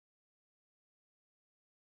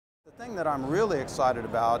thing that I'm really excited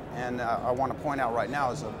about, and I want to point out right now,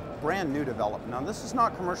 is a brand new development. Now, this is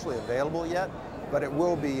not commercially available yet, but it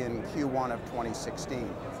will be in Q1 of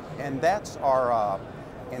 2016. And that's our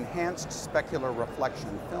enhanced specular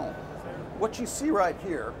reflection film. What you see right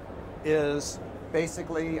here is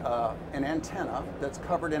basically an antenna that's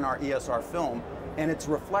covered in our ESR film, and it's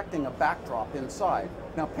reflecting a backdrop inside.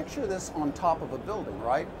 Now picture this on top of a building,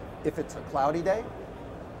 right? If it's a cloudy day,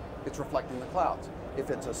 it's reflecting the clouds. If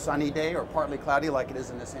it's a sunny day or partly cloudy like it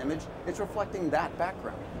is in this image, it's reflecting that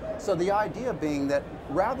background. So the idea being that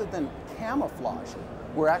rather than camouflage,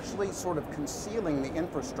 we're actually sort of concealing the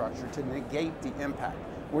infrastructure to negate the impact.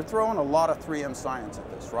 We're throwing a lot of 3M science at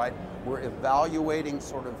this, right? We're evaluating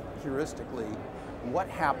sort of heuristically what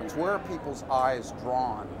happens, where are people's eyes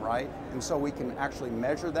drawn, right? And so we can actually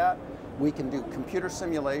measure that. We can do computer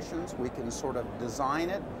simulations, we can sort of design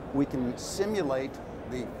it, we can simulate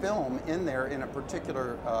the film in there in a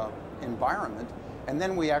particular environment, and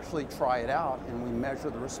then we actually try it out and we measure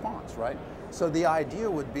the response, right? So the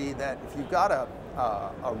idea would be that if you've got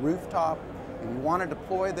a rooftop and you want to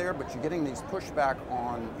deploy there, but you're getting these pushback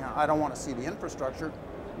on, you know, I don't want to see the infrastructure.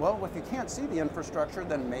 Well, if you can't see the infrastructure,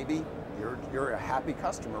 then maybe you're a happy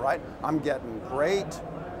customer, right? I'm getting great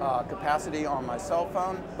capacity on my cell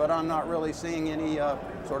phone, but I'm not really seeing any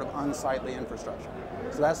sort of unsightly infrastructure.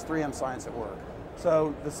 So that's 3M science at work.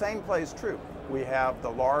 So the same plays true. We have the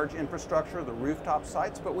large infrastructure, the rooftop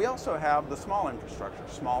sites, but we also have the small infrastructure,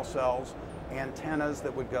 small cells, antennas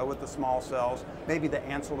that would go with the small cells, maybe the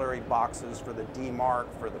ancillary boxes for the DMARC,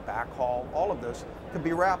 for the backhaul. All of this could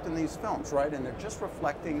be wrapped in these films, right? And they're just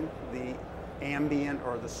reflecting the ambient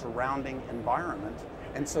or the surrounding environment.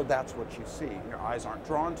 And so that's what you see. Your eyes aren't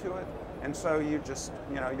drawn to it. And so you just,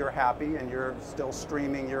 you know, you're happy and you're still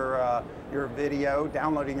streaming your video,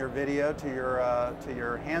 downloading your video to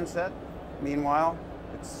your handset. Meanwhile,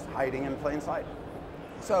 it's hiding in plain sight.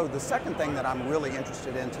 So the second thing that I'm really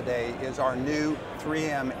interested in today is our new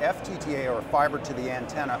 3M FTTA, or fiber to the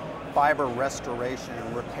antenna, fiber restoration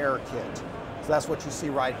and repair kit. So that's what you see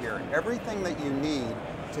right here. Everything that you need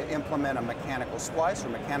to implement a mechanical splice or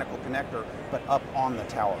mechanical connector, but up on the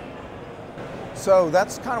tower. So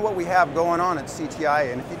that's kind of what we have going on at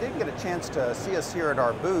CTIA, and if you didn't get a chance to see us here at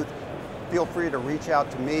our booth, feel free to reach out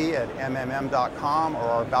to me at mmm.com or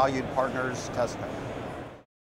our valued partners, Tessco.